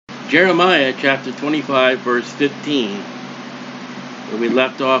Jeremiah chapter 25, verse 15, where we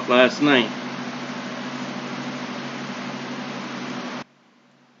left off last night.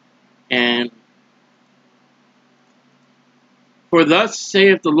 And for thus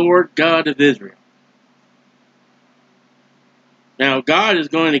saith the Lord God of Israel. Now God is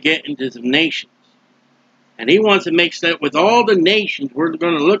going to get into some nations. And he wants to make that with all the nations we're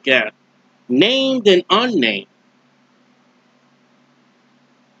going to look at, named and unnamed.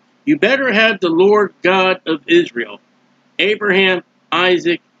 You better have the Lord God of Israel, Abraham,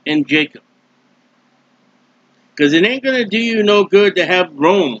 Isaac, and Jacob. Because it ain't going to do you no good to have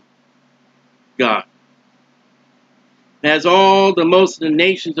Rome God. As most of the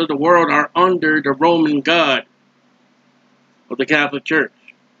nations of the world are under the Roman God of the Catholic Church.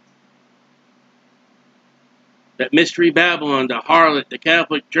 That mystery Babylon, the harlot, the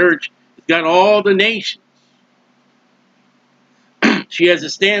Catholic Church, has got all the nations. She has a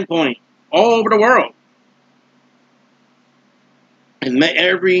standpoint all over the world. In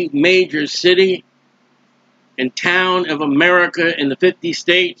every major city and town of America in the 50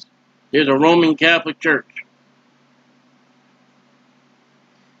 states, there's a Roman Catholic Church.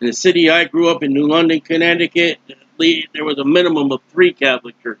 In the city I grew up in, New London, Connecticut, there was a minimum of 3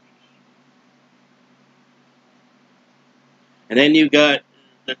 Catholic churches. And then you got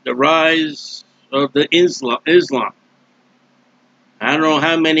the rise of the Islam. I don't know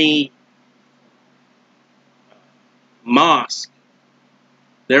how many mosques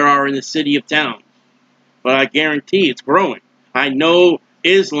there are in the city of town, but I guarantee it's growing. I know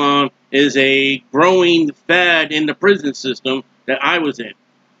Islam is a growing fad in the prison system that I was in.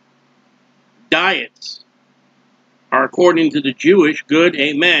 Diets are according to the Jewish, good,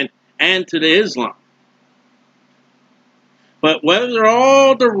 amen, and to the Islam. But whether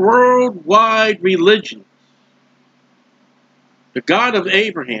all the worldwide religions, the God of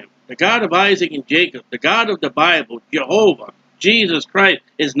Abraham, the God of Isaac and Jacob, the God of the Bible, Jehovah, Jesus Christ,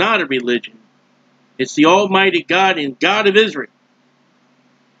 is not a religion. It's the Almighty God and God of Israel.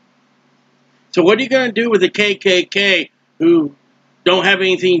 So what are you going to do with the KKK who don't have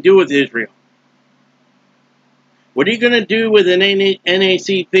anything to do with Israel? What are you going to do with an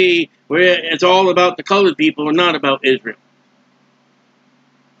NACP where it's all about the colored people and not about Israel?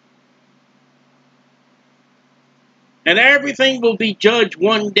 And everything will be judged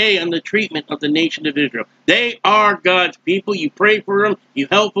one day on the treatment of the nation of Israel. They are God's people. You pray for them. You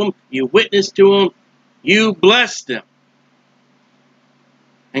help them. You witness to them. You bless them.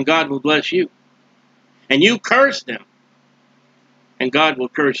 And God will bless you. And you curse them. And God will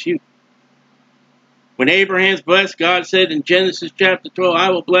curse you. When Abraham's blessed, God said in Genesis chapter 12, I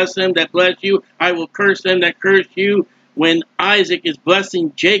will bless them that bless you. I will curse them that curse you. When Isaac is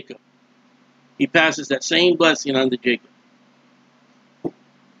blessing Jacob, he passes that same blessing on to Jacob.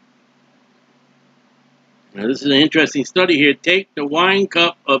 Now, this is an interesting study here. Take the wine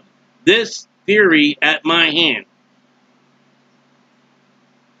cup of this theory at my hand.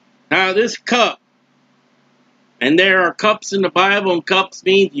 Now, this cup, and there are cups in the Bible, and cups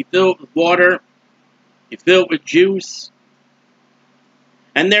means you fill it with water, you fill it with juice,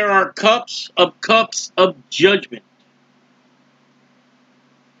 and there are cups of judgment.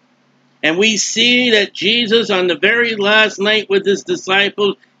 And we see that Jesus, on the very last night with his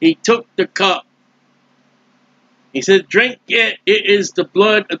disciples, he took the cup. He said, drink it. It is the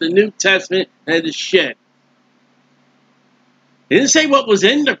blood of the New Testament that is shed. He didn't say what was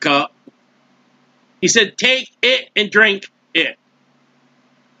in the cup. He said, take it and drink it.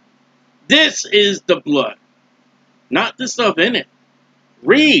 This is the blood, not the stuff in it.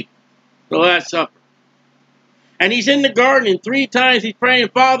 Read the Last Supper. And he's in the garden, and 3 times he's praying,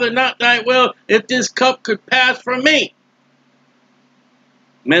 Father, not thy will, if this cup could pass from me.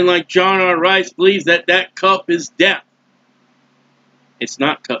 Men like John R. Rice believes that that cup is death. It's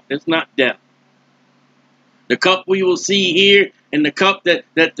not cup. It's not death. The cup we will see here, and the cup that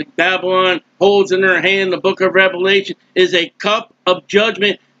the Babylon holds in her hand, the book of Revelation, is a cup of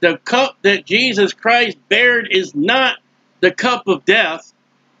judgment. The cup that Jesus Christ bared is not the cup of death.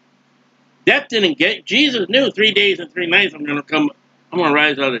 Death didn't get. Jesus knew 3 days and 3 nights I'm going to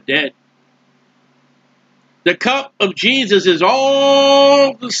rise out of the dead. The cup of Jesus is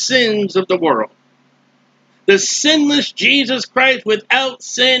all the sins of the world. The sinless Jesus Christ without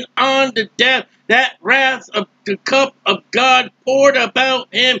sin on the death, that wrath of the cup of God poured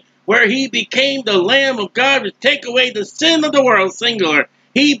about him, where he became the Lamb of God to take away the sin of the world, singular.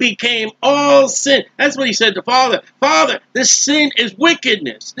 He became all sin. That's what he said to Father. Father, this sin is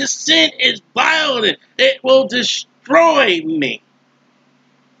wickedness. This sin is violent. It will destroy me.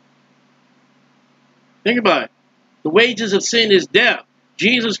 Think about it. The wages of sin is death.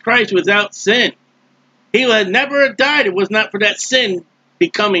 Jesus Christ without sin. He had never died. It was not for that sin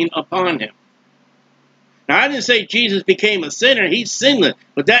becoming upon him. Now, I didn't say Jesus became a sinner. He's sinless.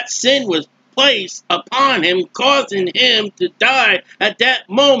 But that sin was placed upon him, causing him to die at that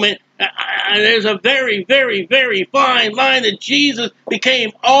moment. There's a very, very, very fine line that Jesus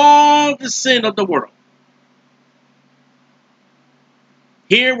became all the sin of the world.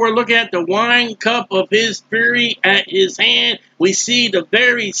 Here we're looking at the wine cup of his fury at his hand. We see the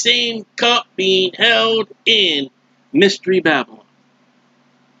very same cup being held in Mystery Babylon.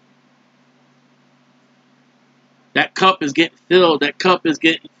 That cup is getting filled. That cup is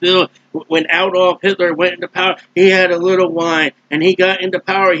getting filled. When Adolf Hitler went into power, he had a little wine. And he got into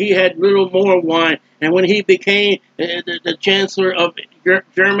power, he had little more wine. And when he became the Chancellor of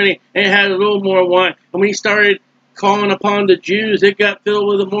Germany, it had a little more wine. And when he started calling upon the Jews, it got filled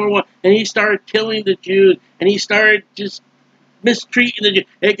with more wine. And he started killing the Jews. And he started just mistreating the Jews.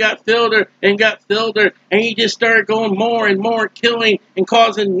 It got filleder and got filleder. And he just started going more and more, killing and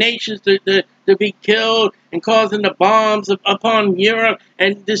causing nations to be killed, and causing the bombs upon Europe,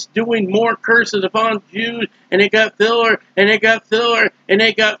 and just doing more curses upon Jews. And it got filler, and it got filler, and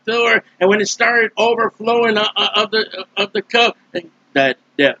it got filler. And when it started overflowing of the cup, that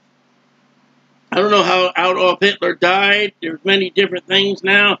death. I don't know how Adolf Hitler died. There's many different things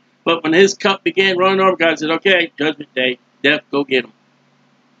now, but when his cup began running over, God said, "Okay, Judgment Day, death, go get him."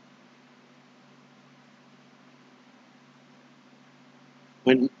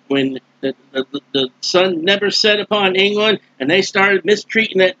 When the sun never set upon England, and they started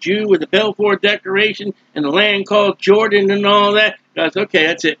mistreating that Jew with the Balfour Declaration and the land called Jordan and all that, God said, "Okay,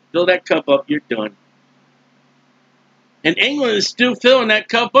 that's it. Fill that cup up. You're done." And England is still filling that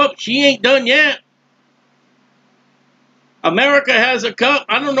cup up. She ain't done yet. America has a cup.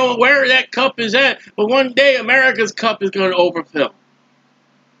 I don't know where that cup is at, but one day America's cup is going to overfill.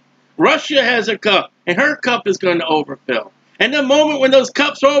 Russia has a cup, and her cup is going to overfill. And the moment when those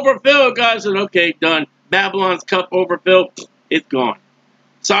cups overfill, God said, "Okay, done. Babylon's cup overfilled, it's gone.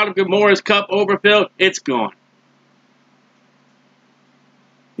 Sodom and Gomorrah's cup overfilled, it's gone."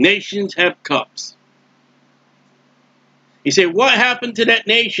 Nations have cups. You say, what happened to that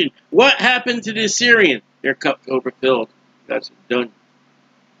nation? What happened to the Assyrian? Their cup's overfilled. That's done.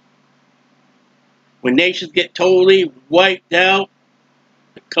 When nations get totally wiped out,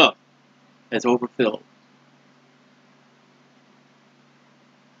 the cup has overfilled.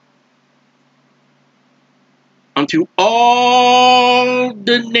 Unto all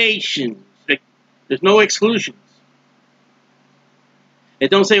the nations. There's no exclusions.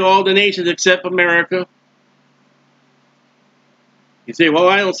 It don't say all the nations except America. You say, well,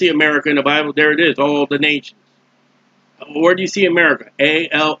 I don't see America in the Bible. There it is, all the nations. Where do you see America?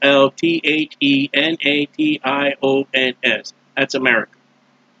 ALLTHENATIONS. That's America.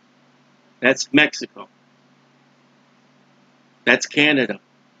 That's Mexico. That's Canada.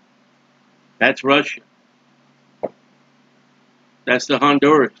 That's Russia. That's the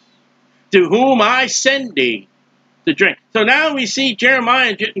Honduras. To whom I send thee to drink. So now we see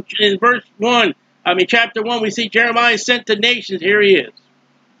Jeremiah in verse 1. Chapter 1, we see Jeremiah sent to nations. Here he is.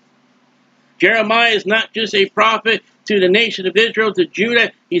 Jeremiah is not just a prophet to the nation of Israel, to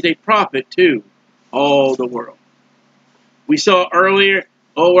Judah. He's a prophet to all the world. We saw earlier,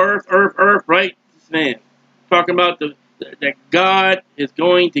 oh, earth, earth, earth, right? Man, talking about that God is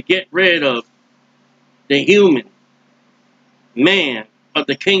going to get rid of the human man of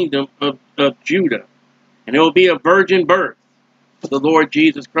the kingdom of Judah. And it will be a virgin birth of the Lord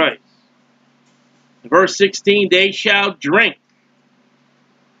Jesus Christ. In verse 16, they shall drink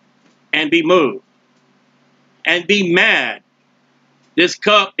and be moved and be mad. This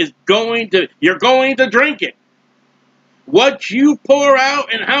cup is you're going to drink it. What you pour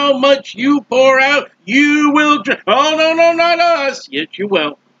out and how much you pour out, you will drink. Oh, no, no, not us. Yes, you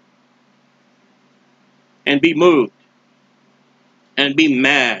will. And be moved. And be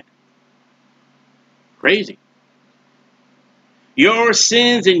mad. Crazy. Your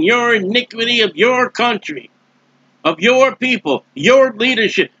sins and your iniquity of your country, of your people, your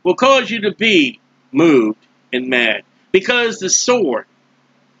leadership will cause you to be moved and mad. Because the sword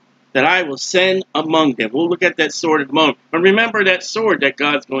that I will send among them. We'll look at that sword in a moment. But remember that sword that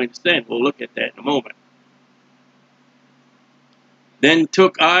God's going to send. We'll look at that in a moment. Then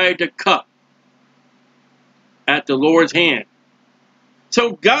took I the cup at the Lord's hand.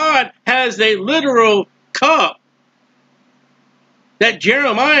 So God has a literal cup that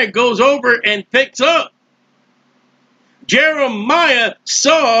Jeremiah goes over and picks up. Jeremiah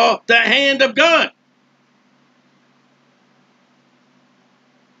saw the hand of God.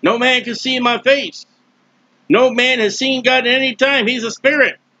 No man can see my face. No man has seen God at any time. He's a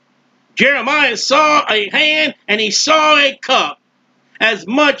spirit. Jeremiah saw a hand and he saw a cup, as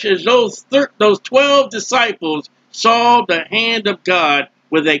much as those 12 disciples saw the hand of God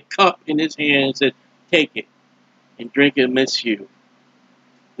with a cup in his hand and said, take it and drink it amidst you.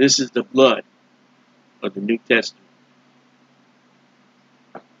 This is the blood of the New Testament.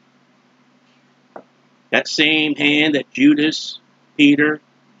 That same hand that Judas, Peter,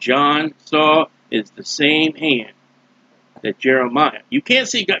 John saw is the same hand that Jeremiah. You can't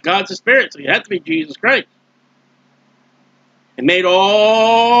see God's a spirit, so you have to be Jesus Christ. And made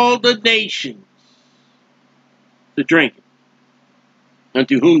all the nations to drink it,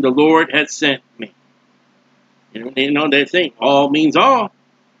 unto whom the Lord hath sent me. You know that thing, all means all.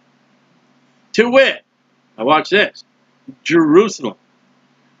 To wit, now watch this, Jerusalem.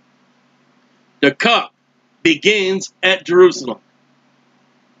 The cup begins at Jerusalem.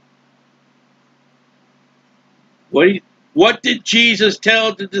 What did Jesus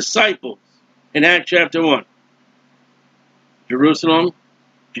tell the disciples in Acts chapter 1? Jerusalem,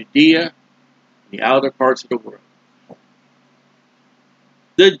 Judea, the outer parts of the world.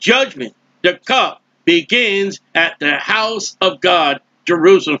 The judgment, the cup, begins at the house of God,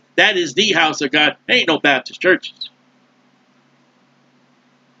 Jerusalem. That is the house of God. There ain't no Baptist churches.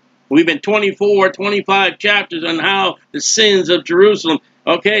 We've been 24, 25 chapters on how the sins of Jerusalem,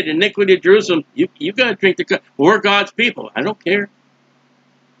 okay, the iniquity of Jerusalem, you got to drink the cup. We're God's people. I don't care.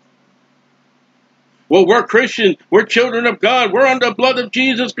 Well, we're Christians. We're children of God. We're under the blood of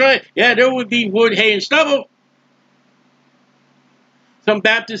Jesus Christ. Yeah, there would be wood, hay, and stubble. Some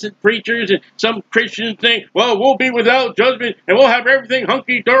Baptist preachers and some Christians think, well, we'll be without judgment and we'll have everything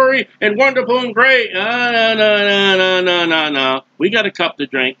hunky-dory and wonderful and great. No. We got a cup to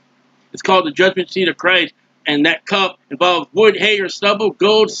drink. It's called the judgment seat of Christ. And that cup involves wood, hay, or stubble,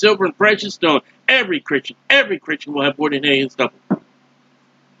 gold, silver, and precious stone. Every Christian will have wood and hay and stubble.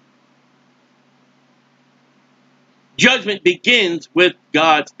 Judgment begins with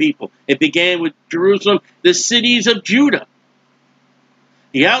God's people. It began with Jerusalem, the cities of Judah.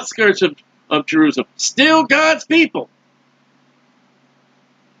 The outskirts of Jerusalem, still God's people.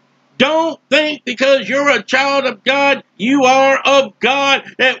 Don't think because you're a child of God, you are of God,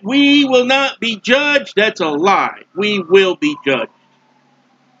 that we will not be judged. That's a lie. We will be judged.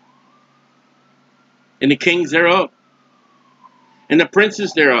 And the kings thereof, and the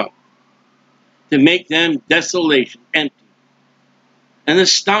princes thereof, to make them desolation, empty. And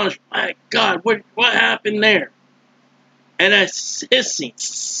astonished, my God, what happened there? And a hissing,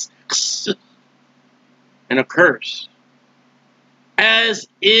 and a curse, as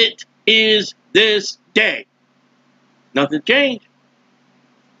it is this day. Nothing changed.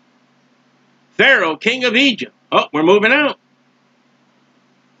 Pharaoh, king of Egypt. Oh, we're moving out.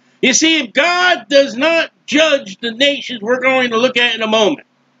 You see, if God does not judge the nations we're going to look at in a moment,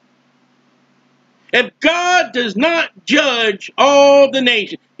 if God does not judge all the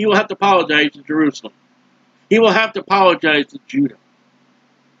nations, he will have to apologize to Jerusalem. He will have to apologize to Judah.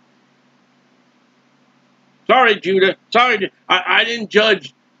 Sorry, Judah. Sorry, I didn't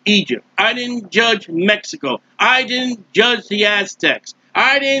judge Egypt. I didn't judge Mexico. I didn't judge the Aztecs.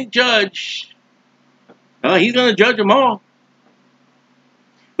 I didn't judge. He's going to judge them all.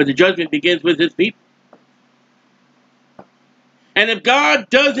 But the judgment begins with his people. And if God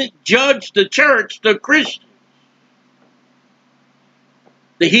doesn't judge the church, the Christians,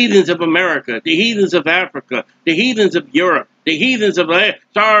 the heathens of America, the heathens of Africa, the heathens of Europe, the heathens of...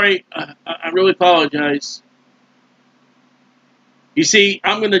 Sorry, I really apologize. You see,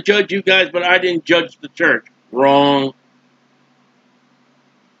 I'm going to judge you guys, but I didn't judge the church. Wrong.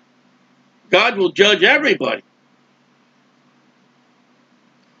 God will judge everybody.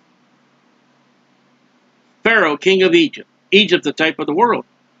 Pharaoh, king of Egypt. Egypt, the type of the world.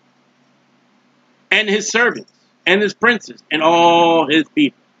 And his servants, and his princes, and all his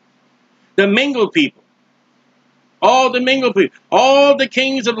people. The mingled people. All the mingled people. All the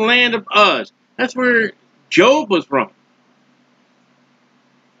kings of the land of Uz. That's where Job was from.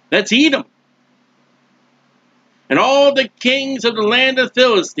 That's Edom. And all the kings of the land of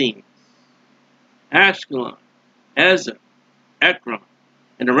Philistines. Ashkelon, Ezer, Ekron,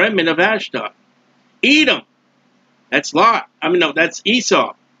 and the remnant of Ashdod. Edom. That's Lot. That's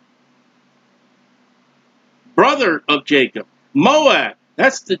Esau. Brother of Jacob. Moab.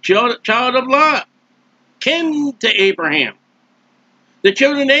 That's the child of Lot. Kin to Abraham. The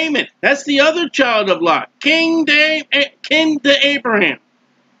children of Ammon. That's the other child of Lot. Kin to Abraham.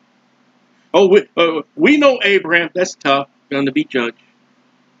 Oh, we know Abraham. That's tough. Going to be judged.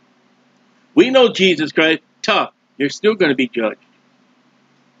 We know Jesus Christ. Tough. You're still going to be judged.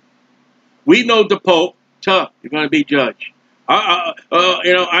 We know the Pope. tough, you're going to be judged.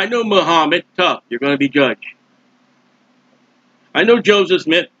 I know Muhammad, tough, you're going to be judged. I know Joseph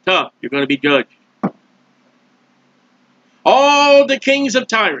Smith, tough, you're going to be judged. All the kings of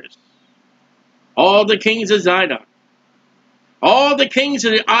Tyrus, all the kings of Zidon, all the kings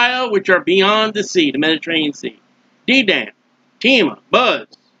of the isle which are beyond the sea, the Mediterranean Sea, Dedan, Tema, Buz,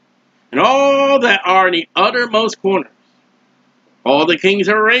 and all that are in the uttermost corners, all the kings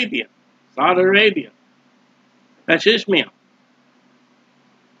of Arabia, Saudi Arabia, that's Ishmael.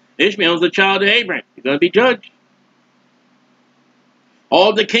 Ishmael is the child of Abraham. You're going to be judged.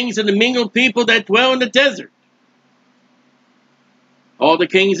 All the kings of the mingled people that dwell in the desert. All the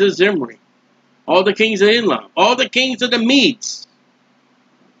kings of Zimri. All the kings of Elam. All the kings of the Medes.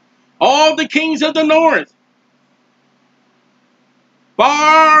 All the kings of the north.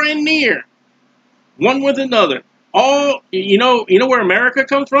 Far and near. One with another. All, you know where America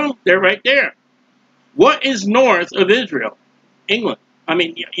comes from? They're right there. What is north of Israel? England. I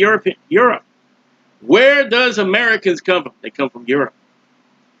mean, Europe. Where does Americans come from? They come from Europe.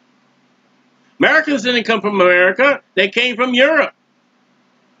 Americans didn't come from America. They came from Europe.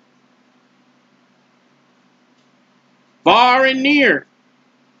 Far and near.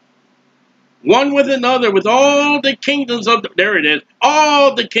 One with another, with all the kingdoms of there it is.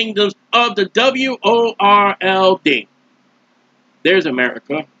 All the kingdoms of the W-O-R-L-D. There's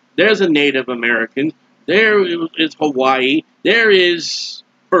America. There's a Native American. There is Hawaii. There is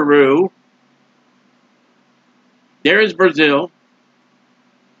Peru. There is Brazil.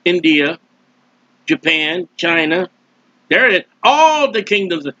 India. Japan. China. There it is. All the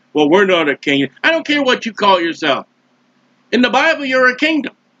kingdoms. Well, we're not a kingdom. I don't care what you call yourself. In the Bible, you're a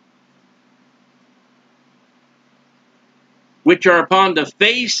kingdom. Which are upon the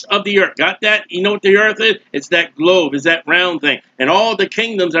face of the earth. Got that? You know what the earth is? It's that globe. It's that round thing. And all the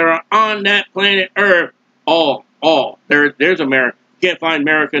kingdoms that are on that planet earth, all. There's America. You can't find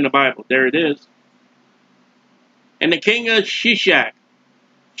America in the Bible. There it is. And the king of Shishak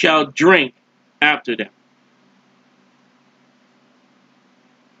shall drink after them.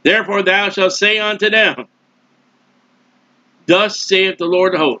 Therefore thou shalt say unto them, thus saith the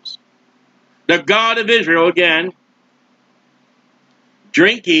Lord of hosts, the God of Israel again,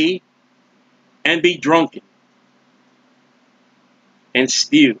 drink ye and be drunken, and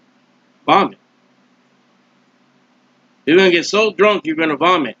spew, vomit. You're going to get so drunk you're going to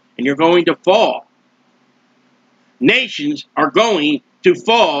vomit, and you're going to fall. Nations are going to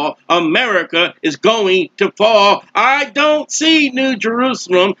fall. America is going to fall. I don't see New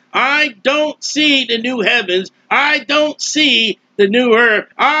Jerusalem. I don't see the new heavens. I don't see the new earth.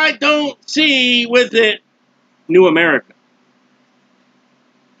 I don't see with it new America.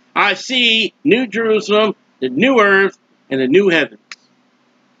 I see New Jerusalem, the new earth, and the new heavens.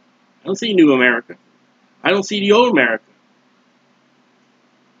 I don't see new America. I don't see the old America.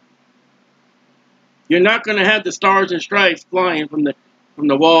 You're not going to have the stars and stripes flying from the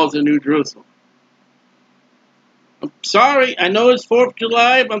walls of New Jerusalem. I'm sorry. I know it's 4th of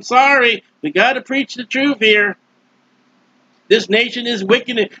July, but I'm sorry. We got to preach the truth here. This nation is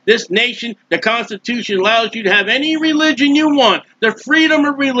wicked. This nation, the Constitution allows you to have any religion you want. The freedom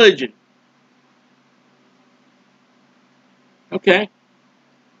of religion. Okay.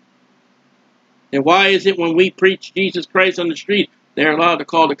 And why is it when we preach Jesus Christ on the street, they're allowed to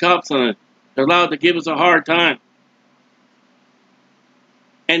call the cops on it? They're allowed to give us a hard time.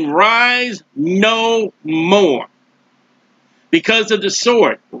 And rise no more. Because of the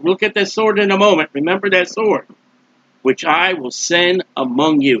sword. We'll look at that sword in a moment. Remember that sword. Which I will send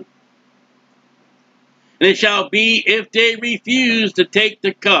among you. And it shall be if they refuse to take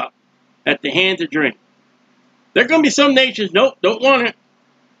the cup at the hand to drink. There are going to be some nations, nope, don't want it.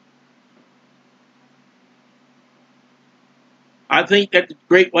 I think that the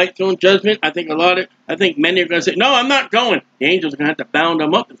great white throne judgment, I think many are going to say, no, I'm not going. The angels are going to have to bound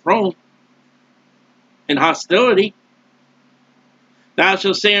them up and throw them in hostility. Thou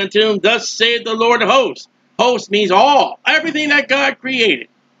shalt say unto him, thus saith the Lord of hosts. Host means all, everything that God created.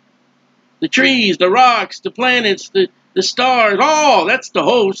 The trees, the rocks, the planets, the stars, all, that's the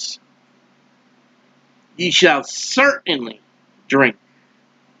host. Ye shall certainly drink.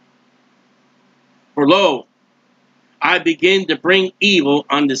 For lo, I begin to bring evil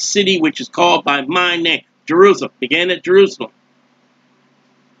on the city which is called by my name. Jerusalem. Began at Jerusalem.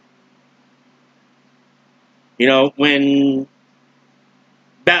 You know, when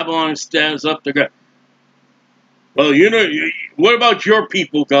Babylon stands up to God. Well, you know, what about your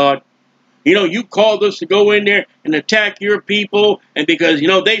people, God? You know, you called us to go in there and attack your people, and because, you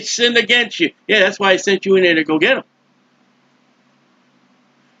know, they sinned against you. Yeah, that's why I sent you in there to go get them.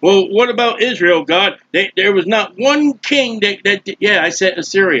 Well, what about Israel, God? There was not one king yeah, I said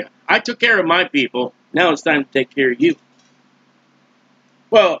Assyria. I took care of my people. Now it's time to take care of you.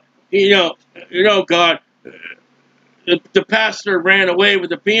 Well, God, the pastor ran away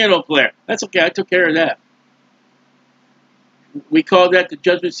with the piano player. That's okay. I took care of that. We call that the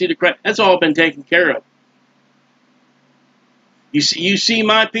judgment seat of Christ. That's all been taken care of. You see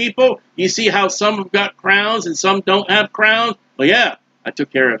my people? You see how some have got crowns and some don't have crowns? Well, yeah, I took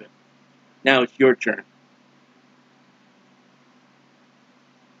care of it. Now it's your turn.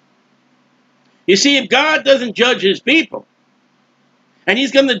 You see, if God doesn't judge his people, and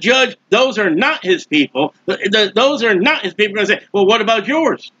he's going to judge those who are not his people, those who are not his people are going to say, well, what about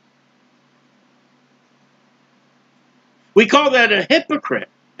yours? We call that a hypocrite.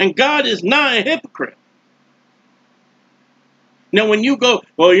 And God is not a hypocrite. Now, when you go,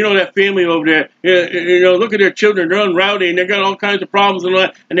 well, that family over there, look at their children, they're unrowdy, and they got all kinds of problems and all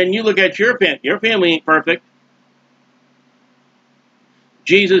that. And then you look at your family ain't perfect.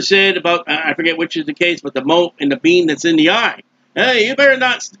 Jesus said about, I forget which is the case, but the mote and the beam that's in the eye. Hey, you better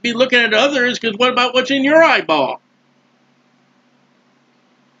not be looking at others, because what about what's in your eyeball?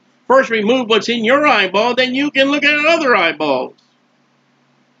 First remove what's in your eyeball, then you can look at other eyeballs.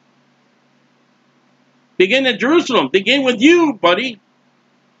 Begin at Jerusalem. Begin with you, buddy.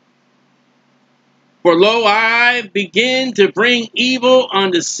 For lo, I begin to bring evil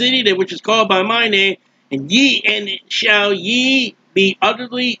on the city that which is called by my name, and shall ye be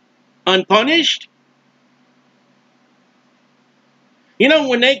utterly unpunished?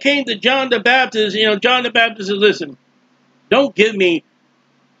 When they came to John the Baptist, John the Baptist said, listen, don't give me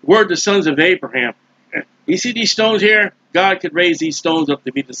word the sons of Abraham. You see these stones here? God could raise these stones up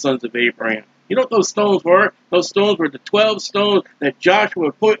to be the sons of Abraham. You know what those stones were? Those stones were the 12 stones that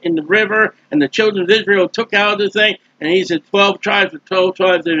Joshua put in the river, and the children of Israel took out of the thing, and he said 12 tribes of 12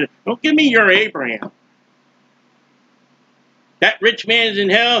 tribes. Don't give me your Abraham. That rich man is in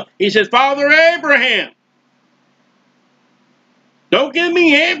hell. He says, Father Abraham. Don't give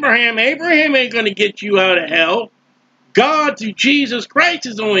me Abraham. Abraham ain't going to get you out of hell. God through Jesus Christ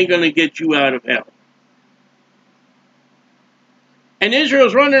is only going to get you out of hell. And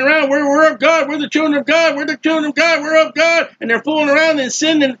Israel's running around, we're of God, we're the children of God, we're the children of God, we're of God. And they're fooling around in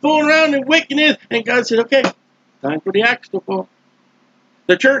sin and fooling around in wickedness. And God said, okay, time for the axe to fall.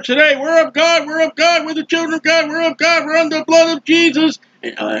 The church today, we're of God, we're the children of God, we're of God, we're under the blood of Jesus.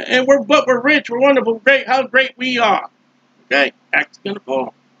 But we're rich, we're wonderful, great, how great we are. Okay, axe is going to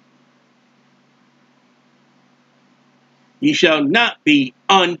fall. Ye shall not be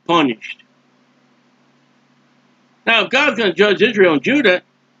unpunished. Now, if God's going to judge Israel and Judah,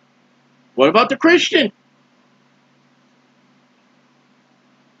 what about the Christian?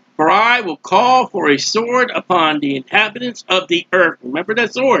 For I will call for a sword upon the inhabitants of the earth. Remember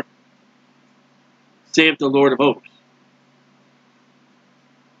that sword, saith the Lord of hosts.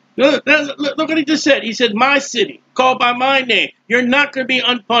 Look what he just said. He said, my city, called by my name. You're not going to be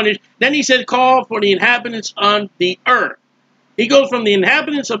unpunished. Then he said, call for the inhabitants on the earth. He goes from the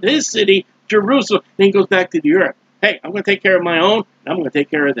inhabitants of his city, Jerusalem, then he goes back to the earth. Hey, I'm going to take care of my own, and I'm going to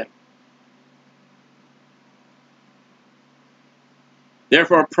take care of them.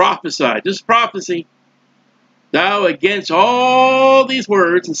 Therefore prophesy. This is prophecy. Thou against all these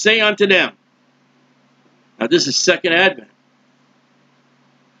words, and say unto them. Now this is second advent.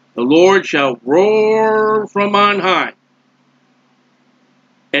 The Lord shall roar from on high,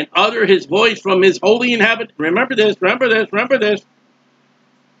 and utter his voice from his holy inhabitant. Remember this, remember this, remember this.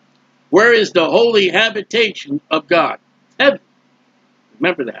 Where is the holy habitation of God? Heaven.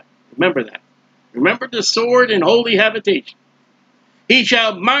 Remember that. Remember that. Remember the sword and holy habitation. He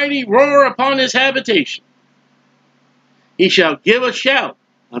shall mighty roar upon his habitation. He shall give a shout.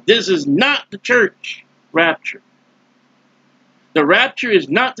 Now this is not the church rapture. The rapture is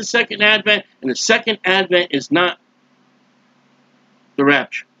not the second advent, and the second advent is not the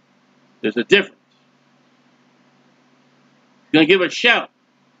rapture. There's a difference. He's going to give a shout.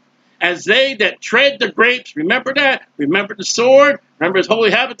 As they that tread the grapes, remember that? Remember the sword? Remember his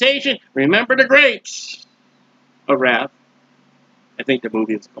holy habitation? Remember the grapes of wrath. I think the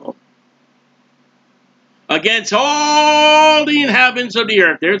movie is called. Against all the inhabitants of the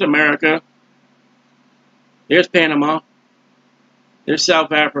earth. There's America. There's Panama. There's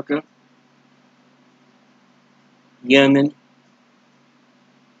South Africa. Yemen.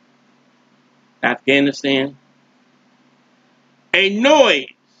 Afghanistan. A noise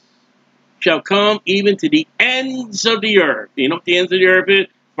shall come even to the ends of the earth. You know what the ends of the earth is?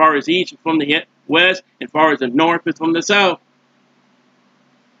 As far as east from the west, and as far as the north is from the south.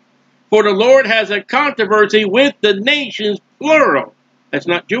 For the Lord has a controversy with the nations, plural. That's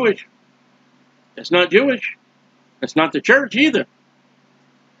not Jewish. That's not Jewish. That's not the church either.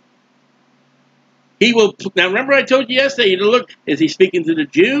 He will, now remember I told you yesterday, to look, is he speaking to the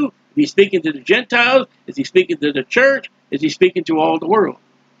Jew? Is he speaking to the Gentiles? Is he speaking to the church? Is he speaking to all the world?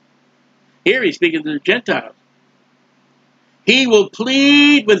 Here he's speaking to the Gentiles. He will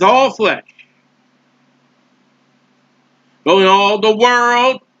plead with all flesh. Go in all the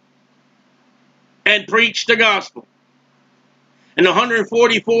world and preach the gospel. And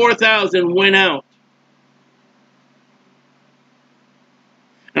 144,000 went out.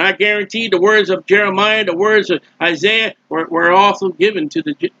 And I guarantee the words of Jeremiah, the words of Isaiah were also given to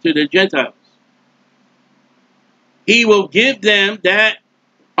the Gentiles. He will give them that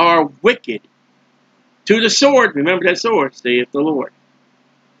are wicked to the sword. Remember that sword, saith the Lord.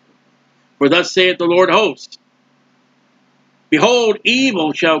 For thus saith the Lord of hosts. Behold,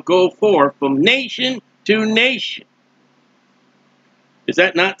 evil shall go forth from nation to nation. Is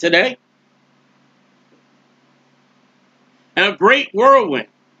that not today? And a great whirlwind.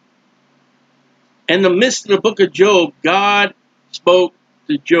 In the midst of the book of Job, God spoke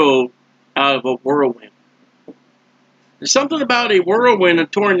to Job out of a whirlwind. There's something about a whirlwind, a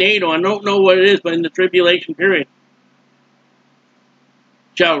tornado, I don't know what it is, but in the tribulation period,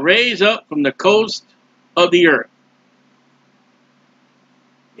 shall raise up from the coast of the earth.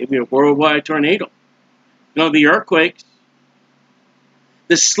 Maybe a worldwide tornado. You know, the earthquakes.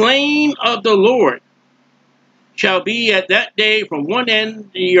 The slain of the Lord shall be at that day from one end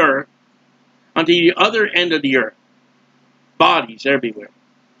of the earth unto the other end of the earth. Bodies everywhere.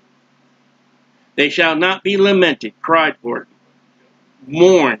 They shall not be lamented, cried for,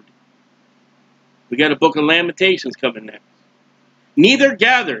 mourned. We got a book of Lamentations coming next. Neither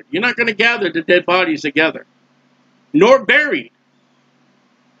gathered. You're not going to gather the dead bodies together. Nor buried.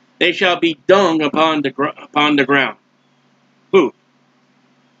 They shall be dung upon the ground. Who?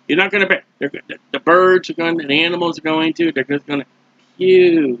 You're not going to bury. The birds are going to, the animals are going to, they're just going to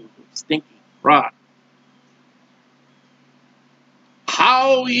spew, stinky, rot.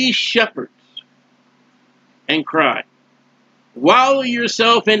 Howl ye shepherds and cry. Wallow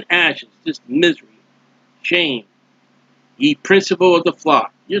yourself in ashes, just misery, shame, ye principal of the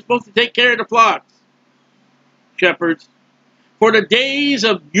flock. You're supposed to take care of the flocks, shepherds. For the days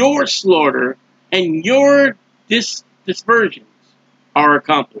of your slaughter and your dispersions are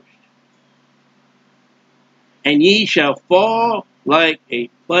accomplished. And ye shall fall like a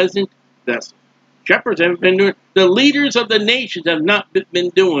pleasant vessel. Shepherds haven't been doing, the leaders of the nations have not been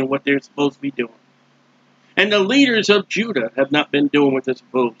doing what they're supposed to be doing. And the leaders of Judah have not been doing what they're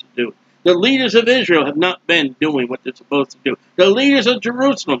supposed to do. The leaders of Israel have not been doing what they're supposed to do. The leaders of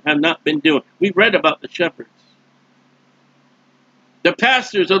Jerusalem have not been doing. We read about the shepherds. The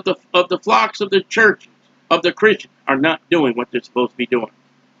pastors of the flocks of the churches, of the Christians, are not doing what they're supposed to be doing.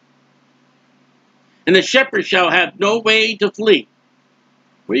 And the shepherds shall have no way to flee.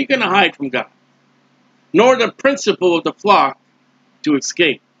 Where are you going to hide from God? Nor the principal of the flock to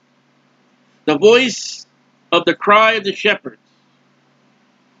escape. The voice of the cry of the shepherds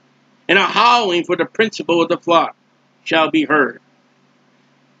and a howling for the principal of the flock shall be heard.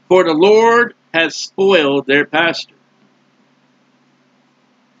 For the Lord has spoiled their pasture,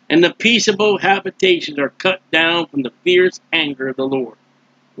 and the peaceable habitations are cut down from the fierce anger of the Lord.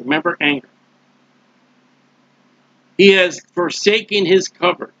 Remember anger. He has forsaken his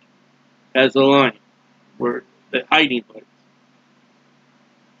covert as a lion, where the hiding place.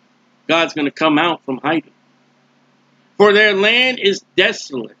 God's going to come out from hiding. For their land is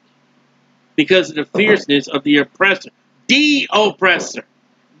desolate because of the fierceness of the oppressor. The oppressor.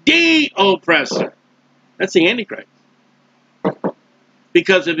 The oppressor. That's the Antichrist.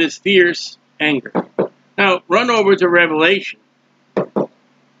 Because of his fierce anger. Now, run over to Revelation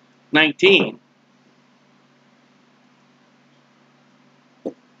 19.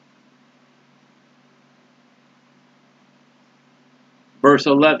 Verse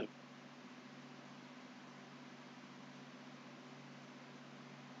 11.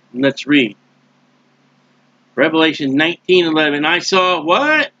 Let's read. Revelation 19:11. I saw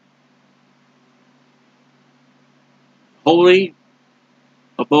what? Holy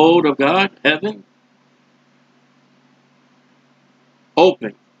abode of God, heaven,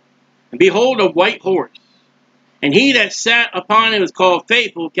 open. And behold, a white horse. And he that sat upon it was called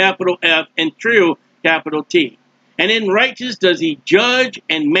Faithful, capital F, and True, capital T. And in righteousness does he judge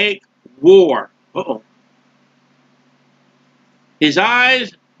and make war. Uh-oh. His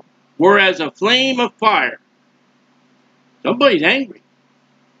eyes were as a flame of fire. Somebody's angry.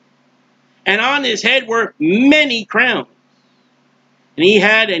 And on his head were many crowns. And he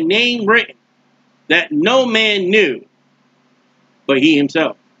had a name written that no man knew but he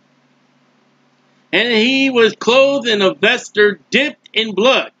himself. And he was clothed in a vesture dipped in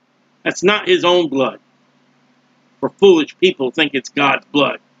blood. That's not his own blood. For foolish people think it's God's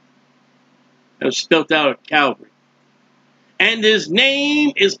blood. That was spilt out of Calvary. And his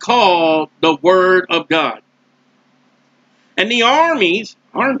name is called the Word of God. And the armies,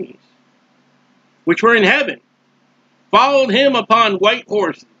 which were in heaven, followed him upon white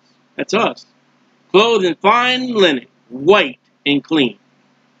horses. That's us. Clothed in fine linen, white and clean.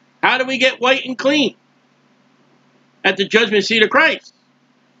 How do we get white and clean? At the judgment seat of Christ.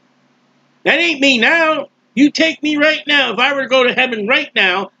 That ain't me now. You take me right now. If I were to go to heaven right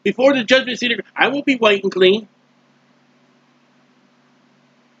now, before the judgment seat of Christ, I will be white and clean.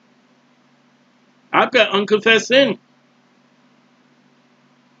 I've got unconfessed sin.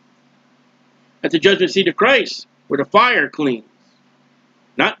 At the judgment seat of Christ, where the fire cleans.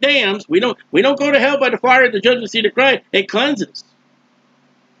 Not damns. We don't go to hell by the fire at the judgment seat of Christ. It cleanses.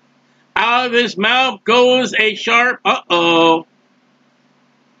 Out of his mouth goes a sharp, uh-oh.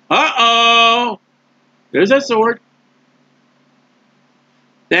 Uh-oh. There's that sword.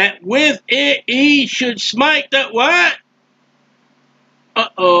 That with it he should smite the what?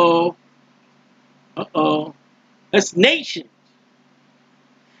 Uh-oh. Uh-oh. That's nations.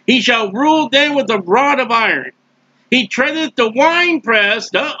 He shall rule them with a rod of iron. He treadeth the winepress.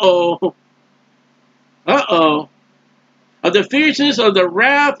 Uh-oh. Uh-oh. Of the fierceness of the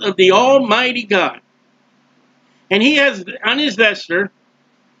wrath of the Almighty God. And he has on his vesture,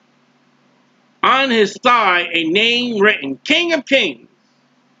 on his thigh, a name written, King of Kings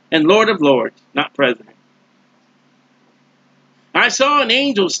and Lord of Lords, not President. I saw an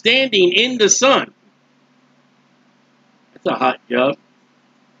angel standing in the sun. That's a hot job.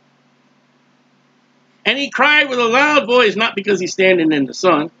 And he cried with a loud voice, not because he's standing in the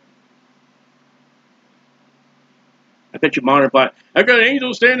sun. I bet you modern Bible. I got an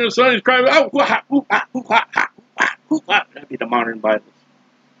angel standing in the sun. He's crying, oh, hoo-ha, hoo-ha, hoo-ha, hoo-ha, hoo-ha. That'd be the modern Bible.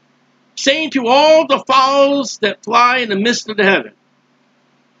 Saying to all the fowls that fly in the midst of the heaven.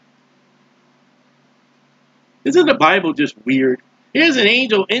 Isn't the Bible just weird? Here's an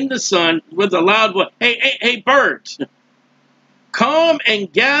angel in the sun with a loud voice. Hey, birds. Come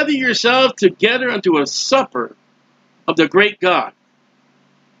and gather yourselves together unto a supper of the great God.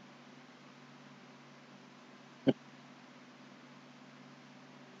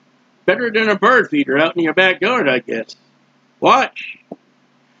 Better than a bird feeder out in your backyard, I guess. Watch.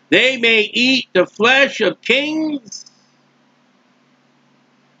 They may eat the flesh of kings,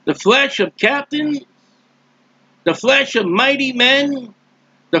 the flesh of captains, the flesh of mighty men,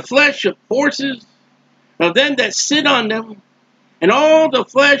 the flesh of horses, of them that sit on them, and all the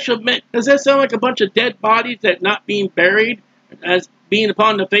flesh of men. Does that sound like a bunch of dead bodies that not being buried, as being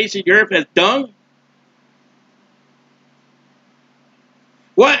upon the face of the earth as dung?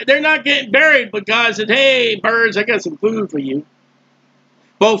 What? They're not getting buried, but God said, hey, birds, I got some food for you.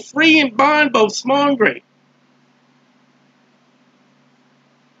 Both free and bond, both small and great.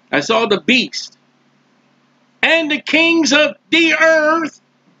 I saw the beast and the kings of the earth.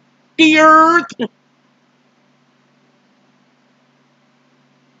 The earth.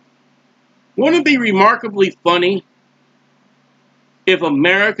 Wouldn't it be remarkably funny if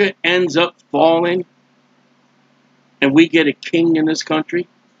America ends up falling and we get a king in this country?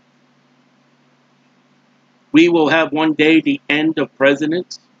 We will have one day the end of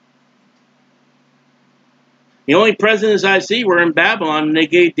presidents. The only presidents I see were in Babylon, and they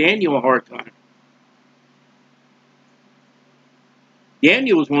gave Daniel a hard time.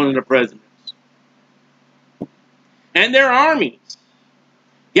 Daniel was one of the presidents. And their armies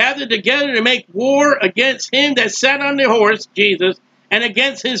gathered together to make war against him that sat on the horse, Jesus, and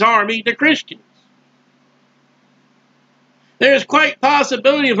against his army, the Christians. There's quite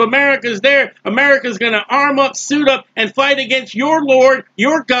possibility if America's there, America's going to arm up, suit up, and fight against your Lord,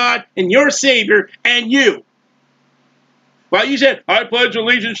 your God, and your Savior, and you. Well, you said, I pledge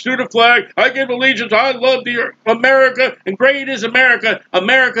allegiance to the flag, I give allegiance, I love the America, and great is America.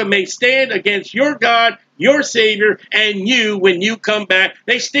 America may stand against your God, your Savior, and you when you come back.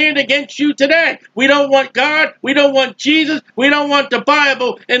 They stand against you today. We don't want God, we don't want Jesus, we don't want the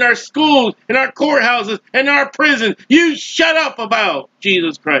Bible in our schools, in our courthouses, in our prisons. You shut up about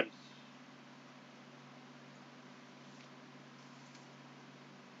Jesus Christ.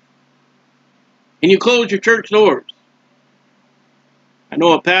 And you close your church doors. I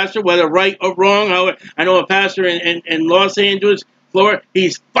know a pastor, whether right or wrong, I know a pastor in Los Angeles, Florida,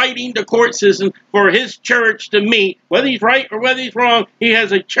 he's fighting the court system for his church to meet. Whether he's right or whether he's wrong, he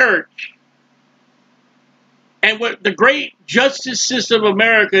has a church. And what the great justice system of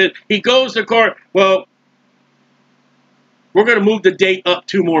America is, he goes to court, well, We're going to move the date up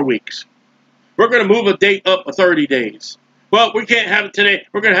 2 more weeks. We're going to move a date up 30 days. Well, we can't have it today.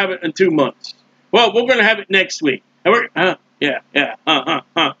 We're going to have it in 2 months. Well, we're going to have it next week. And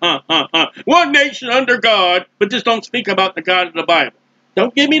one nation under God, but just don't speak about the God of the Bible.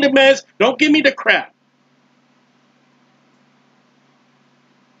 Don't give me the mess. Don't give me the crap.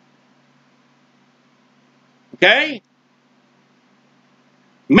 Okay?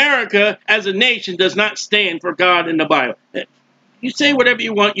 America, as a nation, does not stand for God in the Bible. You say whatever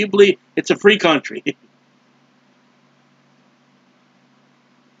you want. You believe it's a free country.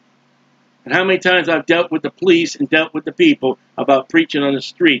 And how many times I've dealt with the police and dealt with the people about preaching on the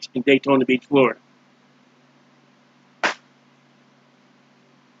streets in Daytona Beach, Florida.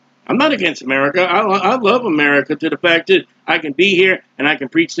 I'm not against America. I love America to the fact that I can be here and I can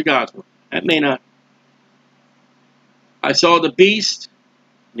preach the gospel. That may not. I saw the beast,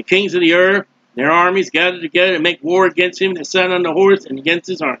 the kings of the earth, their armies gathered together to make war against him that sat on the horse and against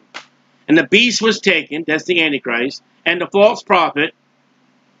his army. And the beast was taken, that's the Antichrist, and the false prophet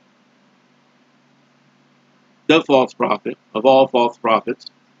of all false prophets,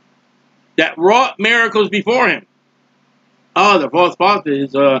 that wrought miracles before him. Oh, the false prophet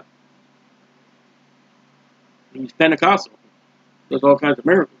is he's Pentecostal. Does all kinds of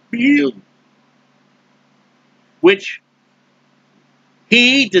miracles. Which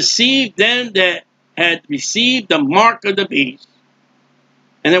he deceived them that had received the mark of the beast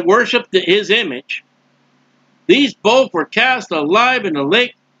and that worshipped his image. These both were cast alive in the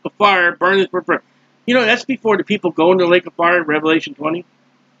lake of fire, burning for forever. You know, that's before the people go into the lake of fire, Revelation 20.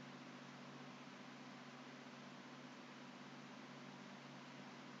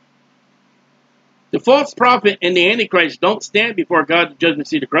 The false prophet and the Antichrist don't stand before God's judgment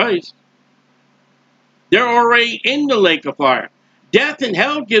seat of Christ. They're already in the lake of fire. Death and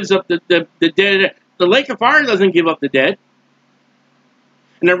hell gives up the dead. The lake of fire doesn't give up the dead.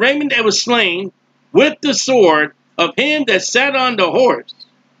 And the raiment that was slain with the sword of him that sat on the horse,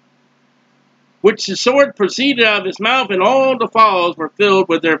 which the sword proceeded out of his mouth, and all the fowls were filled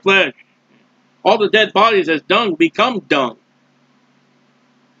with their flesh. All the dead bodies as dung become dung.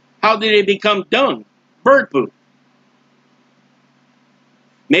 How did they become dung? Bird poop.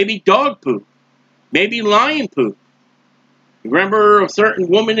 Maybe dog poop. Maybe lion poop. Remember a certain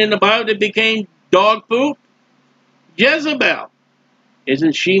woman in the Bible that became dog poop? Jezebel.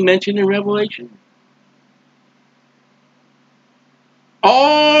 Isn't she mentioned in Revelation?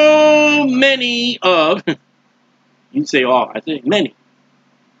 Many of, you say all, I say many.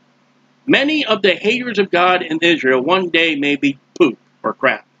 Many of the haters of God in Israel one day may be poop or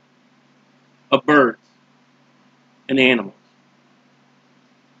crap of birds and animals.